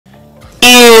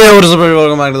Hey, what is up, everybody?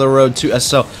 Welcome back to the road to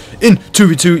SSL in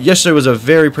 2v2. Yesterday was a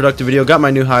very productive video. Got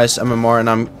my new highest MMR, and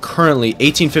I'm currently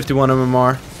 1851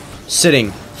 MMR,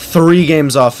 sitting 3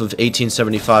 games off of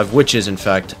 1875, which is in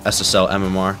fact SSL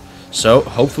MMR. So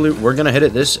hopefully we're gonna hit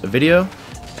it this video,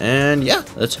 and yeah,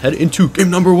 let's head into game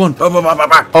number 1.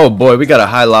 Oh boy, we got a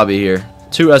high lobby here.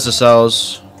 2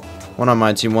 SSLs, one on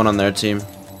my team, one on their team.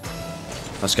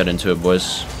 Let's get into it,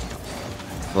 boys.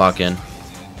 Lock in.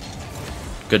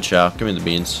 Good shot. Give me the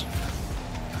beans.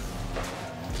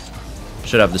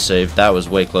 Should have the save. That was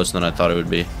way closer than I thought it would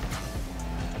be.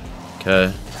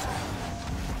 Okay.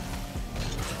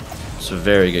 It's a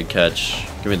very good catch.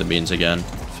 Give me the beans again.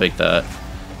 Fake that.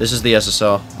 This is the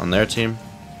SSL on their team.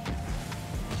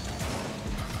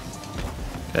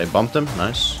 Okay, bumped him.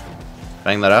 Nice.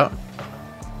 Bang that out.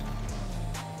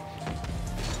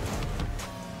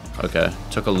 Okay.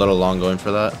 Took a little long going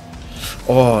for that.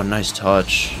 Oh, nice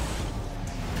touch.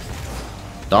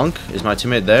 Dunk? Is my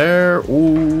teammate there?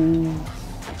 Ooh.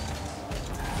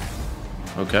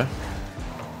 Okay.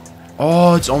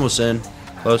 Oh, it's almost in.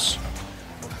 Close.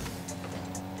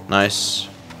 Nice.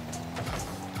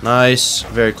 Nice.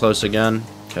 Very close again.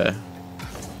 Okay.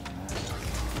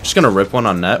 Just gonna rip one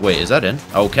on net. Wait, is that in?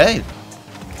 Okay.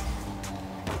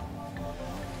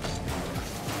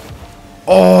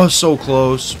 Oh, so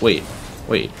close. Wait.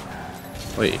 Wait.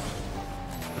 Wait.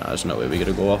 Nah, there's no way we get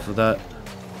a goal off of that.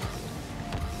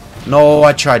 No,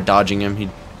 I tried dodging him. He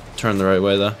turned the right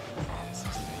way, though.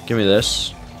 Give me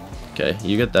this. Okay,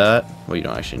 you get that. Well, you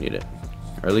don't actually need it.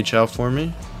 Early chow for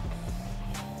me.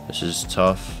 This is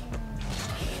tough.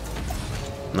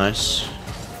 Nice.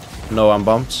 No, I'm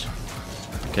bumped.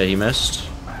 Okay, he missed.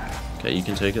 Okay, you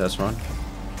can take it. That's fine.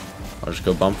 I'll just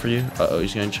go bump for you. Uh-oh,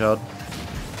 he's getting chowed.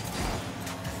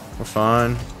 We're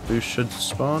fine. Boost should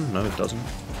spawn. No, it doesn't.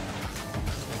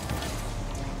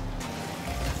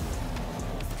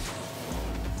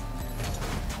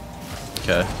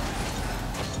 Okay.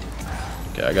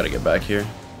 Okay, I gotta get back here.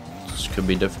 This could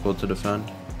be difficult to defend.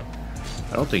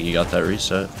 I don't think he got that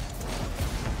reset.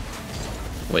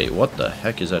 Wait, what the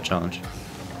heck is that challenge?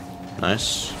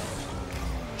 Nice.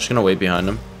 Just gonna wait behind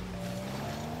him.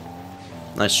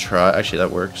 Nice try. Actually,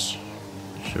 that works.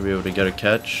 Should be able to get a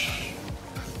catch.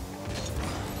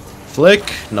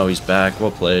 Flick. No, he's back.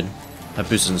 Well played. That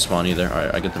boost doesn't spawn either.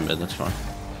 Alright, I get the mid. That's fine.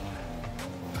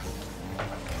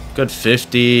 Good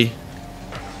 50.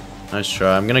 Nice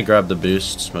try. I'm gonna grab the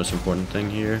boost. It's the most important thing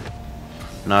here.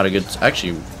 Not a good...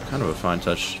 Actually, kind of a fine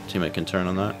touch. Teammate can turn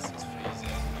on that.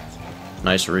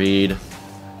 Nice read.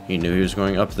 He knew he was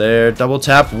going up there. Double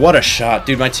tap. What a shot.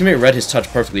 Dude, my teammate read his touch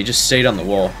perfectly. He just stayed on the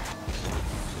wall.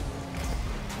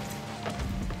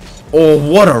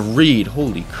 Oh, what a read.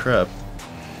 Holy crap.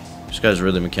 This guy's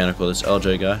really mechanical, this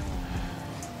LJ guy.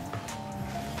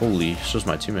 Holy, so's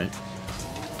my teammate.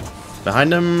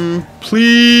 Behind him,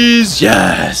 please.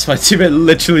 Yes, my teammate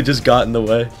literally just got in the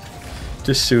way.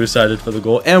 Just suicided for the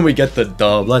goal, and we get the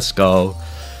dub. Let's go.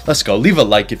 Let's go. Leave a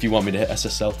like if you want me to hit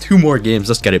SSL. 2 more games.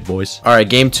 Let's get it, boys. All right,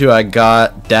 game 2. I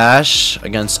got Dash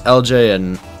against LJ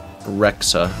and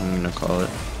Rexa. I'm gonna call it.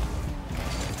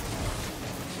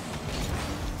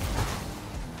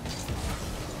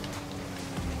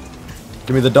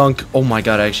 Give me the dunk. Oh my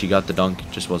god, I actually got the dunk.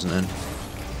 It just wasn't in.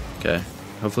 Okay.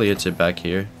 Hopefully, it hits it back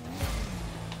here.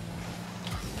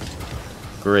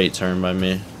 Great turn by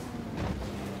me.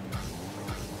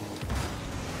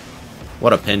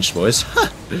 What a pinch, boys.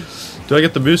 Do I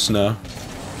get the boost now?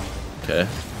 Okay.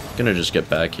 Gonna just get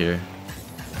back here.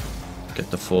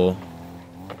 Get the full.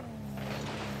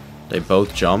 They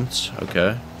both jumped.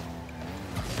 Okay.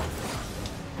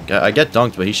 I get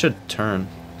dunked, but he should turn.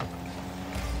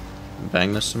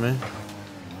 Bang this to me.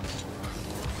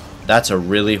 That's a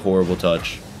really horrible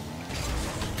touch.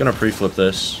 Gonna pre-flip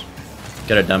this.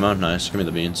 Get a demo. Nice. Give me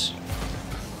the beans.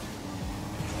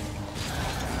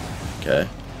 Okay.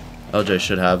 LJ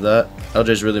should have that.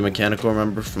 LJ's really mechanical,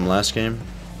 remember, from last game.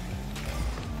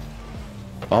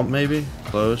 Bump, maybe?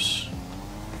 Close.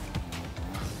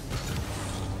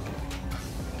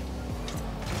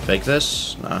 Fake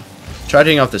this? Nah. Tried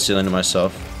hitting off the ceiling to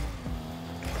myself.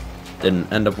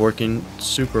 Didn't end up working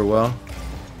super well.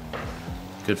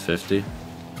 Good 50.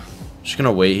 Just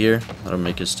gonna wait here. Let him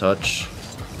make his touch.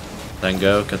 Then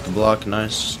go. Get the block.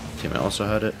 Nice. Teammate also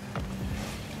had it.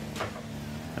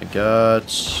 I got...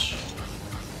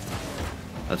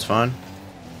 That's fine.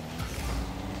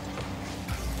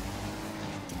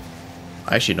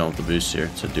 I actually don't have the boost here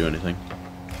to do anything.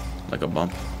 Like a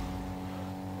bump.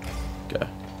 Okay.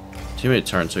 Teammate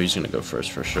turned, so he's gonna go first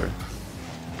for sure.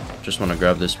 Just want to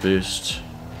grab this boost.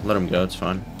 Let him go, it's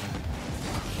fine.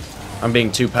 I'm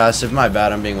being too passive. My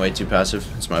bad, I'm being way too passive.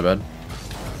 It's my bad.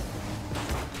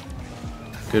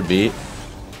 Good beat.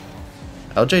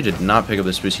 LJ did not pick up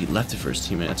this boost. He left it for his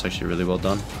teammate. That's actually really well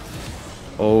done.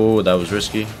 Oh, that was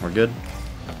risky. We're good.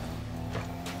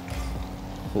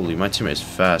 Holy, my teammate's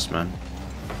fast, man.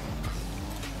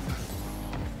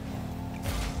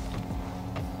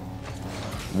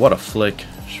 What a flick.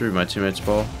 Should be my teammate's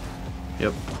ball.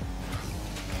 Yep.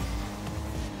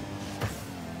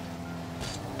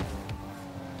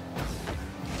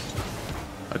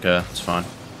 Okay, that's fine.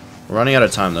 We're running out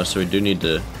of time, though, so we do need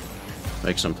to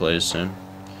make some plays soon.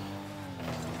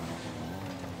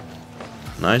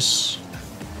 Nice.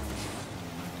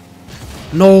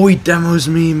 No, he demos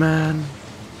me, man.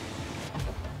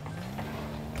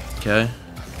 Okay.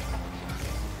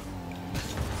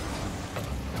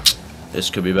 This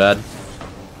could be bad.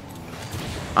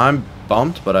 I'm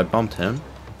bumped, but I bumped him.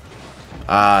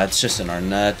 Ah, it's just in our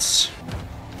nets.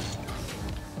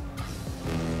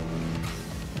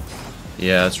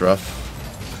 Yeah, it's rough.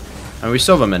 And we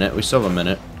still have a minute. We still have a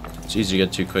minute. It's easy to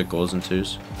get 2 quick goals and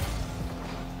 2s.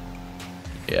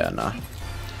 Yeah, nah.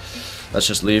 Let's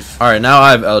just leave. Alright, now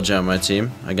I have LJ on my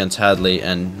team against Hadley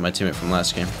and my teammate from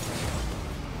last game.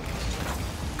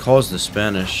 Calls the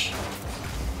Spanish.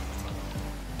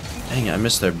 Dang it, I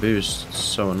missed their boost. It's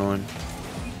so annoying.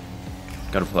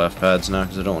 Gotta play off pads now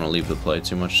because I don't want to leave the play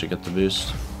too much to get the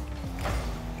boost.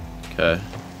 Okay.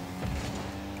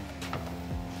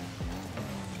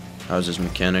 How's his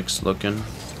mechanics looking?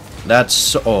 That's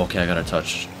so... Oh, okay, I got a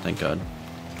touch. Thank God.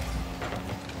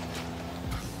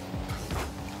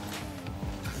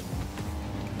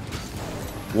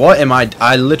 What am I...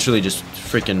 I literally just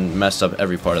freaking messed up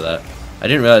every part of that. I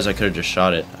didn't realize I could have just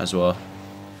shot it as well.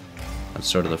 That's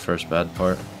sort of the first bad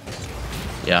part.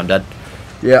 Yeah, I'm dead.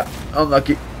 Yeah,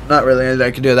 unlucky. Not really anything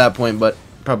I could do at that point, but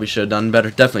probably should have done better.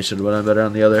 Definitely should have done better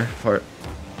on the other part.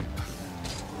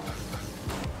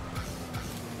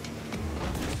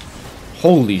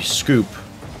 Holy scoop.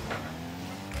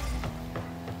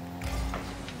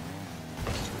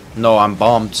 No, I'm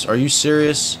bombed. Are you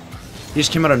serious? He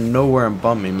just came out of nowhere and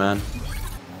bumped me, man.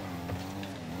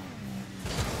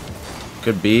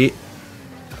 Good beat.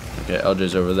 Okay,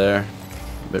 LJ's over there.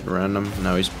 A bit random.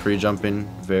 Now he's pre-jumping.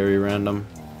 Very random.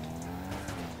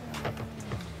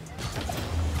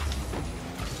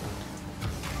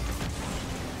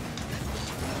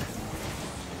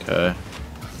 Okay.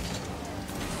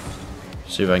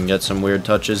 See if I can get some weird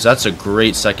touches. That's a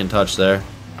great second touch there.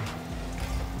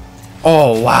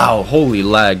 Oh, wow. Holy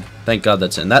lag. Thank God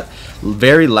that's in. That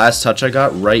very last touch I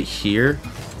got right here,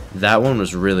 that one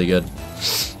was really good.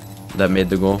 That made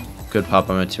the goal. Good pop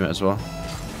on my teammate as well.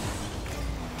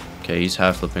 Okay, he's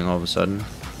half flipping all of a sudden.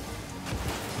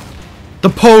 The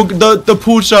poke, the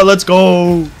pool shot, let's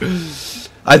go.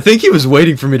 I think he was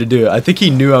waiting for me to do it. I think he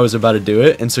knew I was about to do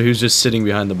it, and so he was just sitting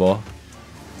behind the ball.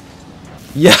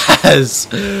 Yes!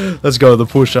 Let's go, the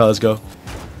pool shot, let's go.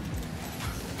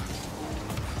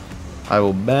 I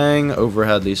will bang over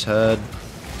Hadley's head.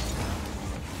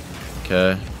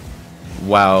 Okay.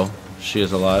 Wow, she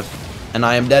is alive. And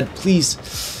I am dead,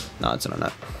 please. No, it's in our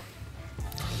net.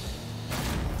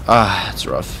 Ah, it's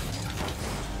rough.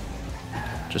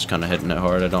 Just kind of hitting it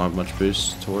hard. I don't have much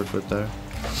boost to work with there.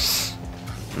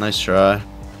 Nice try.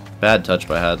 Bad touch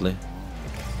by Hadley.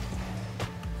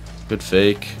 Good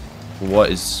fake. What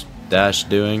is Dash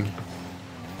doing?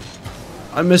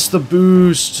 I missed the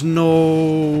boost.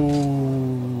 No.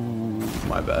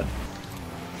 My bad.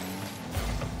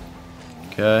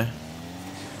 Okay.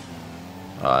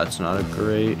 It's not a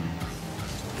great.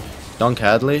 Dunk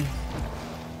Hadley.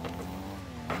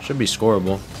 Should be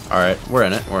scoreable. Alright, we're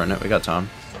in it. We're in it. We got time.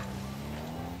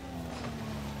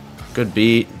 Good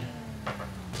beat.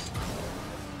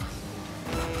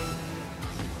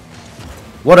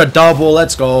 What a double.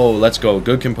 Let's go. Let's go.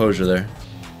 Good composure there.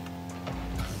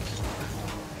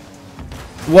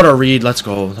 What a read. Let's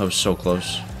go. That was so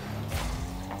close.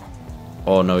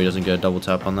 Oh, no. He doesn't get a double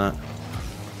tap on that.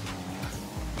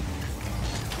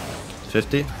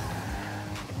 50.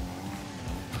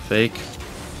 Fake.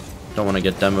 Don't want to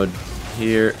get demoed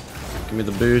here. Give me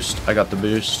the boost. I got the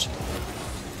boost.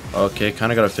 Okay,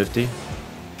 kind of got a 50.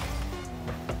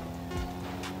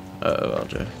 Uh-oh,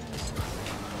 LJ.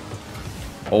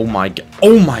 Oh my god.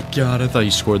 Oh my god, I thought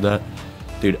you scored that.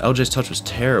 Dude, LJ's touch was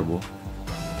terrible.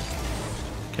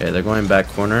 Okay, they're going back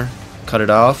corner. Cut it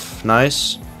off.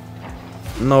 Nice.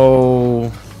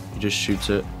 No. He just shoots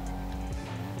it.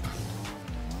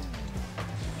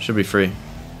 Should be free.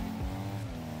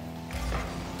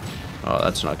 Oh,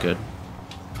 that's not good.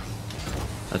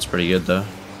 That's pretty good, though.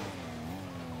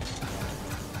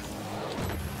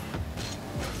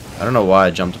 I don't know why I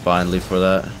jumped blindly for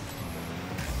that.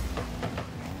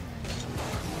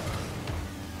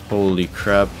 Holy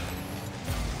crap.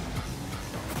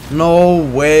 No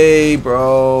way,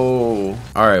 bro.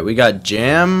 Alright, we got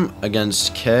Jam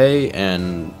against K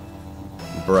and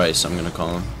Bryce, I'm gonna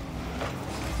call him.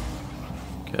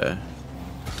 Okay.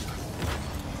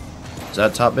 Is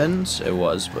that top bins? It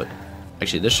was, but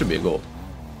actually this should be a goal.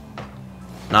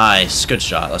 Nice, good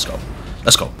shot. Let's go.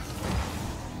 Let's go.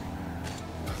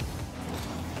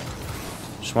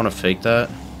 Just want to fake that.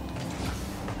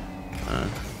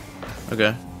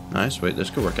 Okay, nice. Wait, this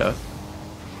could work out.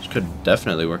 This could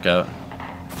definitely work out.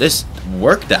 This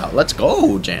worked out. Let's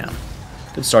go, Jam.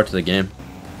 Good start to the game.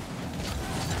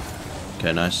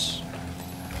 Okay, nice.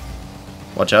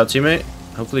 Watch out, teammate.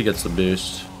 Hopefully he gets the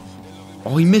boost.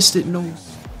 Oh, he missed it. No.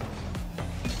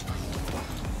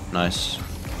 Nice.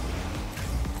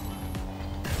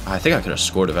 I think I could have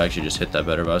scored if I actually just hit that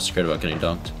better, but I was scared about getting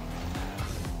dunked.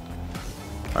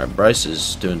 Alright, Bryce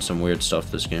is doing some weird stuff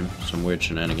this game. Some weird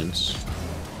shenanigans.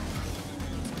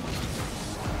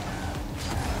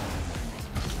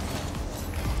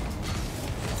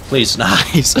 Please,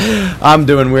 nice. I'm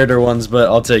doing weirder ones, but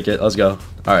I'll take it. Let's go.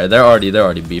 Alright, they're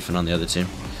already beefing on the other team.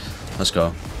 Let's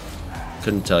go.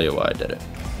 Couldn't tell you why I did it.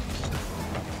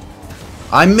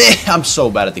 I'm so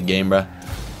bad at the game, bruh.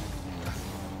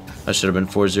 That should have been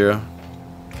 4-0.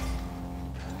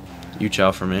 You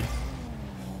chow for me.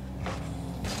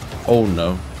 Oh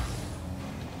no.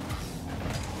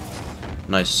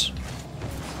 Nice.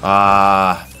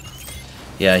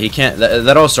 Yeah, he can't.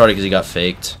 That all started because he got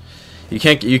faked. You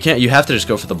can't. You have to just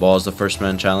go for the balls. The first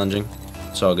man challenging.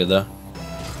 It's all good though.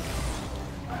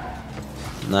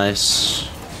 Nice.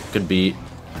 Good beat.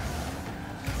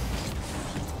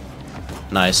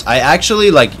 Nice. I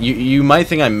actually, like, you might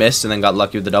think I missed and then got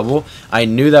lucky with the double. I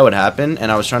knew that would happen, and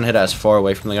I was trying to hit it as far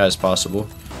away from the guy as possible.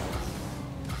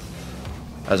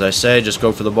 As I say, just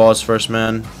go for the balls first,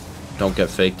 man. Don't get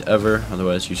faked ever,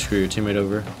 otherwise you screw your teammate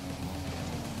over.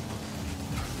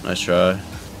 Nice try.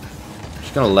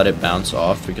 Just gonna let it bounce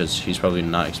off because he's probably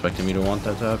not expecting me to want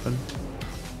that to happen.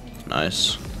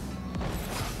 Nice.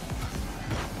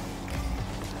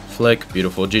 Flick,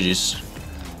 beautiful. GG's.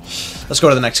 Let's go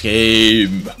to the next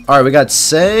game. Alright, we got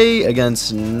Say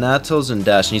against Nattles and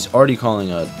Dash, and he's already calling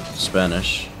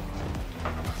Spanish.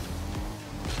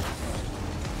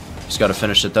 He's got to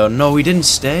finish it though. No, he didn't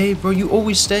stay. Bro, you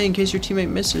always stay in case your teammate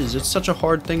misses. It's such a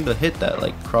hard thing to hit that,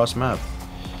 like, cross map.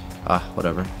 Ah,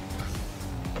 whatever.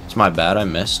 It's my bad, I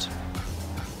missed.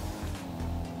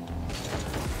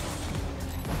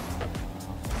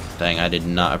 Dang, I did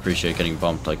not appreciate getting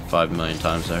bumped like 5 million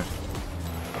times there.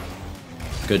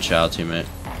 Good child, teammate.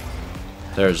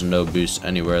 There's no boost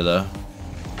anywhere though.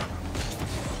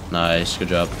 Nice, good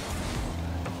job.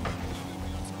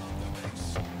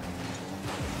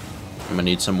 I'm gonna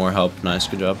need some more help. Nice,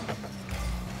 good job.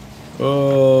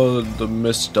 Oh, the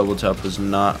missed double tap was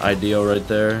not ideal right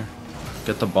there.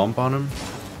 Get the bump on him.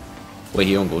 Wait,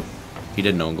 he own goal. He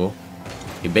didn't own goal.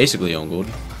 He basically own goal.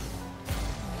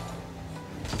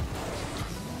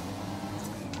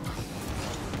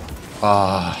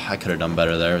 Ah, I could have done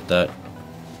better there with that.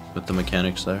 With the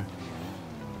mechanics there.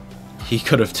 He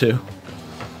could have too.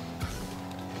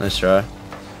 Nice try.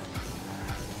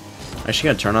 Actually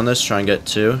gonna turn on this, try and get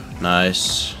 2.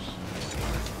 Nice.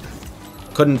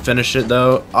 Couldn't finish it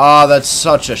though. Ah, that's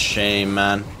such a shame,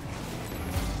 man.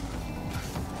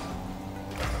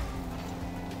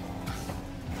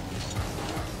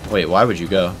 Wait, why would you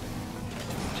go?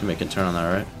 Teammate can turn on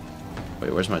that, right?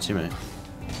 Wait, where's my teammate?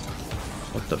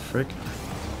 What the frick?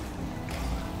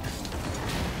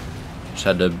 Just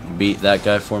had to beat that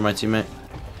guy for my teammate.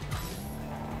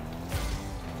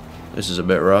 This is a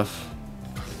bit rough.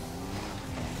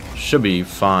 Should be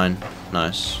fine.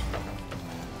 Nice.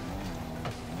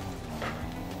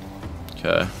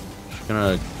 Okay. Just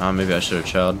gonna. Maybe I should have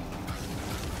chowed.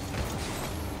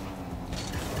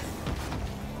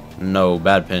 No,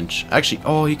 bad pinch. Actually,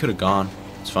 oh, he could have gone.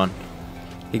 It's fine.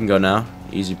 He can go now.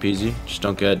 Easy peasy. Just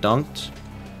don't get dunked.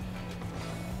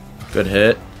 Good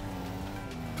hit.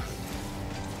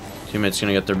 Teammate's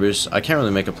gonna get their boost. I can't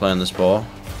really make a play on this ball.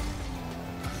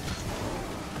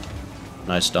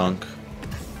 Nice dunk.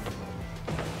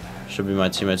 Should be my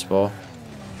teammate's ball.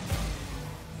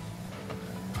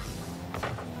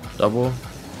 Double.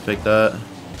 Fake that.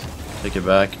 Take it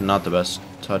back. Not the best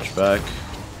touch back.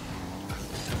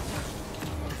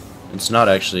 It's not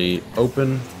actually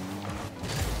open.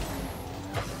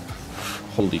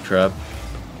 Holy crap.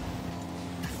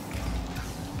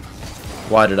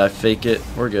 Why did I fake it?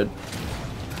 We're good.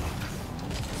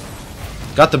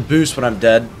 Got the boost when I'm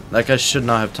dead. That guy should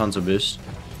not have tons of boost.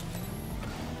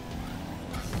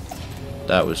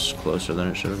 That was closer than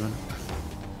it should have been.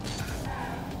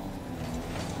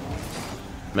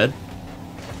 Mid?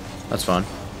 That's fine.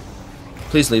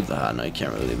 Please leave the... Ah, no, you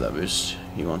can't really leave that boost.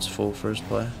 He wants full first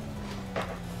play.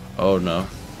 Oh, no.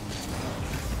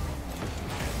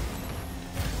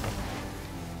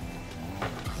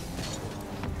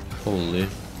 Holy.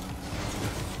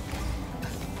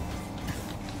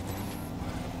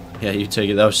 Yeah, you take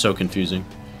it. That was so confusing.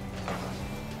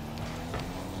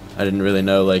 I didn't really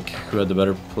know, like, who had the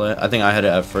better play. I think I had it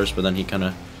at first, but then he kind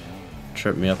of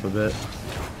tripped me up a bit.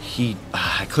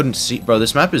 I couldn't see. Bro,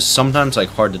 this map is sometimes, like,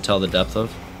 hard to tell the depth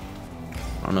of.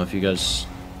 I don't know if you guys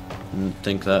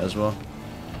think that as well.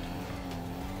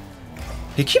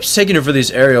 He keeps taking it for these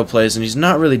aerial plays, and he's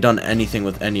not really done anything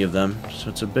with any of them. So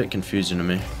it's a bit confusing to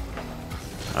me.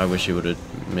 I wish he would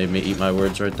have made me eat my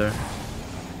words right there.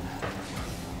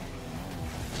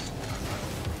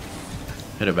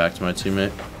 Hit it back to my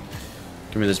teammate.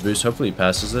 Give me this boost. Hopefully he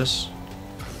passes this.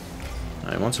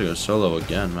 He wants to go solo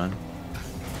again, man.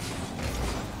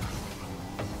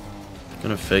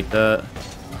 Gonna fake that.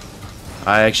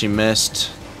 I actually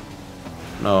missed.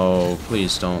 No,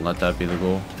 please don't let that be the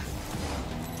goal.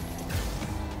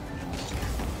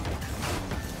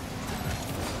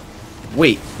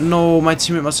 Wait, no, my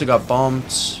teammate must have got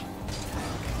bombed.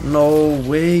 No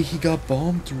way, he got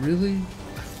bombed, really?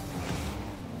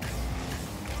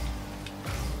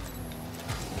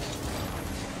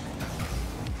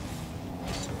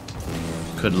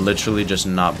 Could literally just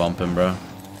not bump him, bro.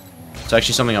 It's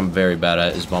actually something I'm very bad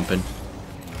at, is bumping.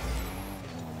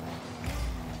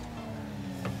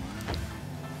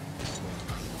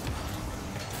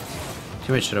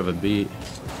 Teammate should have a beat.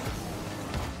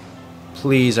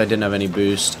 Please, I didn't have any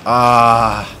boost.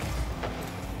 Ah.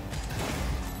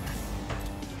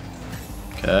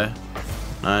 Okay.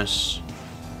 Nice.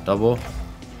 Double.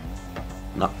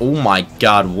 No, oh my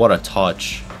god, what a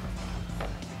touch.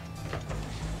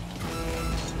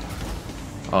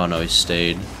 Oh no, he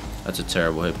stayed. That's a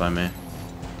terrible hit by me.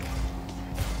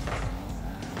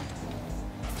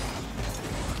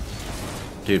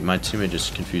 Dude, my teammate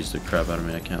just confused the crap out of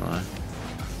me, I can't lie.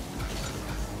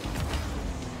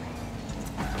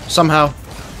 Somehow.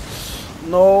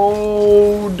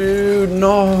 No, dude,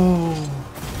 no.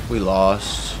 We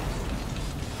lost.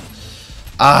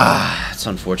 Ah, it's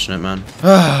unfortunate, man.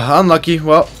 Unlucky.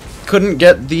 Well, couldn't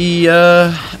get the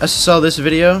SSL this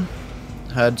video.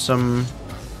 Had some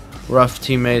rough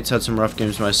teammates, had some rough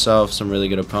games myself, some really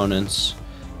good opponents.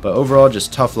 But overall,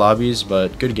 just tough lobbies,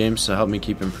 but good games to help me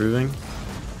keep improving.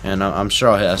 And I'm sure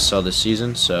I'll hit SSL this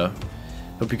season, so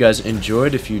hope you guys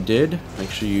enjoyed. If you did,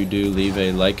 make sure you do leave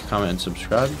a like, comment, and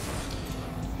subscribe.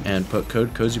 And put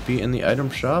code CozyP in the item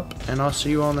shop. And I'll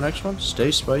see you all in the next one. Stay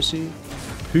spicy.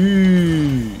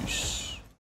 Peace.